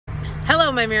Hello,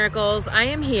 my miracles. I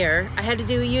am here. I had to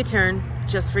do a U-turn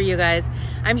just for you guys.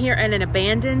 I'm here at an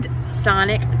abandoned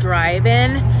Sonic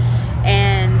drive-in,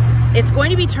 and it's going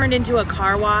to be turned into a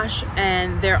car wash,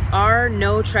 and there are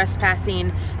no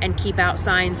trespassing and keep out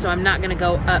signs, so I'm not going to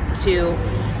go up to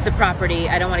the property.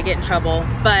 I don't want to get in trouble,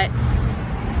 but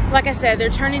like I said, they're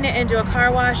turning it into a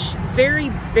car wash. Very,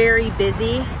 very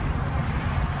busy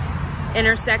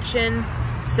intersection.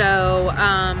 So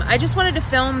I just wanted to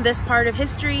film this part of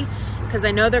history because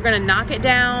I know they're gonna knock it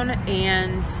down,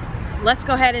 and let's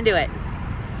go ahead and do it.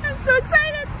 I'm so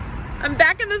excited. I'm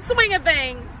back in the swing of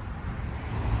things.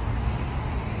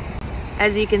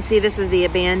 As you can see, this is the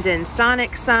abandoned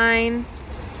Sonic sign.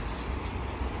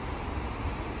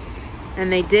 And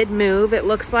they did move, it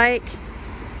looks like.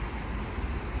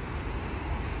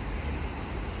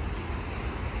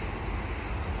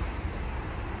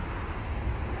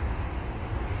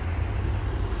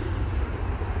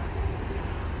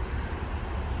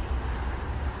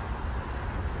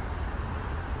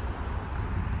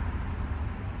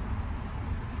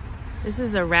 This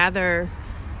is a rather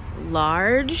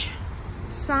large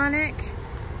Sonic.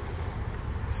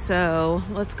 So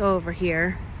let's go over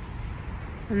here.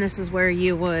 And this is where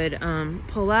you would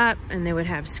pull up, and they would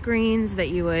have screens that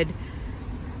you would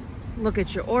look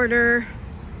at your order.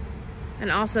 And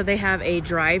also they have a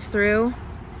drive-through.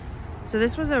 So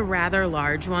this was a rather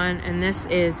large one, and this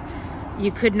is,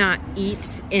 you could not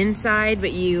eat inside,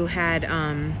 but you had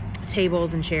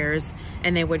tables and chairs,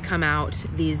 and they would come out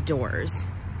these doors.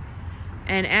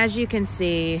 And as you can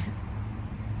see,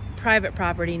 private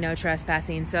property, no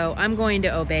trespassing. So I'm going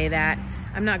to obey that.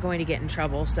 I'm not going to get in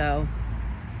trouble. So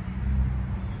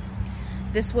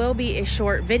this will be a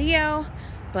short video,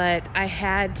 but I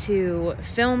had to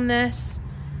film this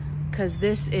because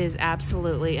this is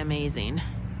absolutely amazing.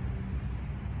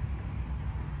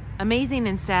 Amazing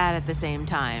and sad at the same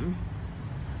time.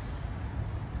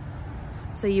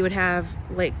 So you would have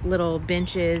like little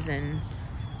benches and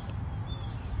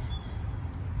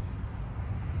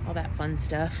all that fun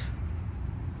stuff.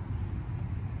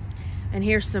 And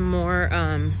here's some more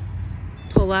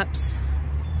pull-ups.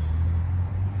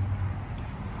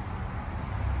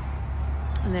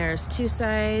 And there's two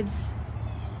sides.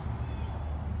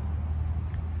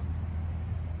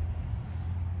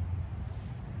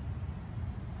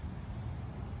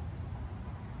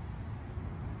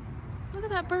 Look at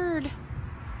that bird.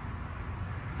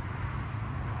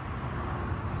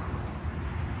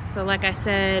 So like I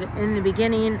said in the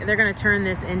beginning, they're gonna turn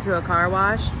this into a car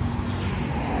wash.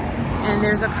 And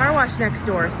there's a car wash next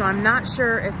door, so I'm not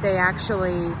sure if they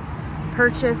actually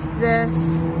purchased this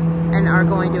and are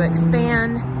going to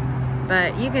expand.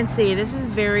 But you can see this is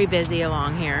very busy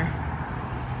along here.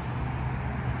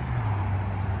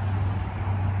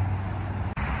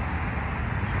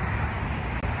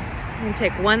 I'm gonna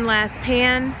take one last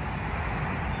pan.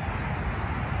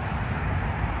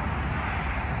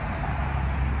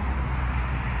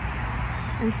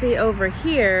 And see, over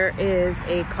here is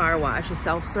a car wash, a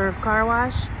self-serve car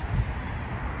wash.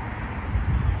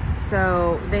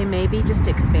 So they may be just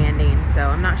expanding, so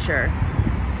I'm not sure.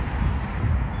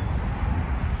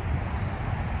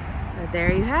 But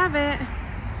there you have it.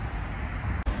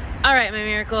 All right, my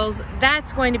miracles,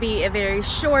 that's going to be a very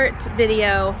short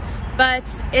video, but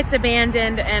it's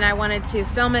abandoned and I wanted to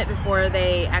film it before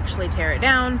they actually tear it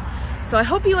down. So I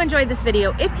hope you enjoyed this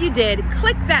video. If you did,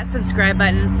 click that subscribe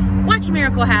button. Watch a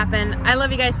miracle happen. I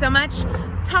love you guys so much.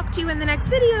 Talk to you in the next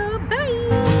video. Bye.